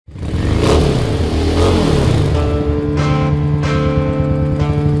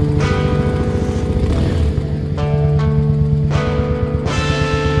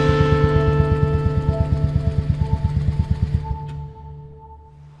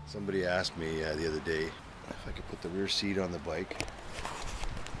Somebody asked me the other day if I could put the rear seat on the bike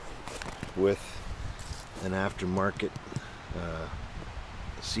with an aftermarket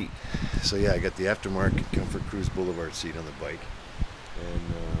seat. So yeah, I got the aftermarket Comfort Cruise Boulevard seat on the bike, and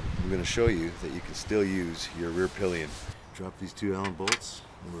I'm going to show you that you can still use your rear pillion. Drop these two Allen bolts,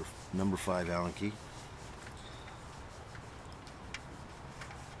 number 5 Allen key.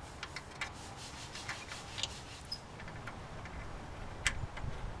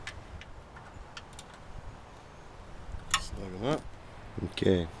 Snug them up.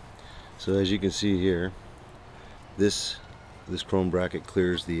 Okay, so as you can see here, this chrome bracket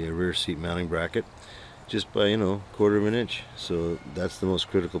clears the rear seat mounting bracket just by, 1/4 of an inch. So that's the most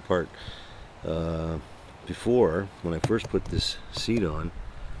critical part. Before, when I first put this seat on,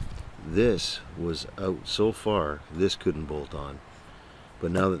 this was out so far this couldn't bolt on.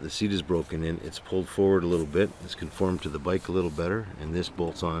 But now that the seat is broken in, it's pulled forward a little bit, it's conformed to the bike a little better, and this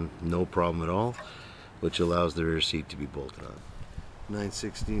bolts on no problem at all, which allows the rear seat to be bolted on.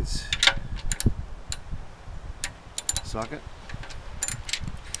 9/16 socket.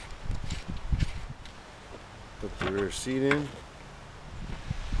 Put the rear seat in.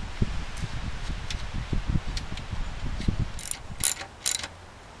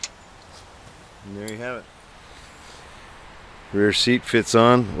 And there you have it. Rear seat fits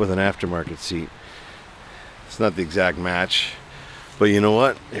on with an aftermarket seat. It's not the exact match, but you know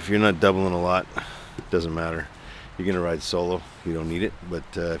what? If you're not doubling a lot, it doesn't matter. You're gonna ride solo, you don't need it, but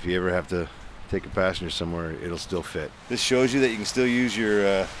if you ever have to take a passenger somewhere, it'll still fit. This shows you that you can still use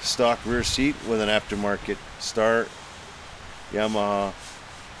your stock rear seat with an aftermarket Star Yamaha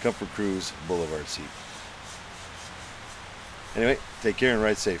Comfort Cruise Boulevard seat. Anyway, take care and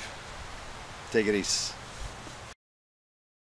ride safe. Take it easy.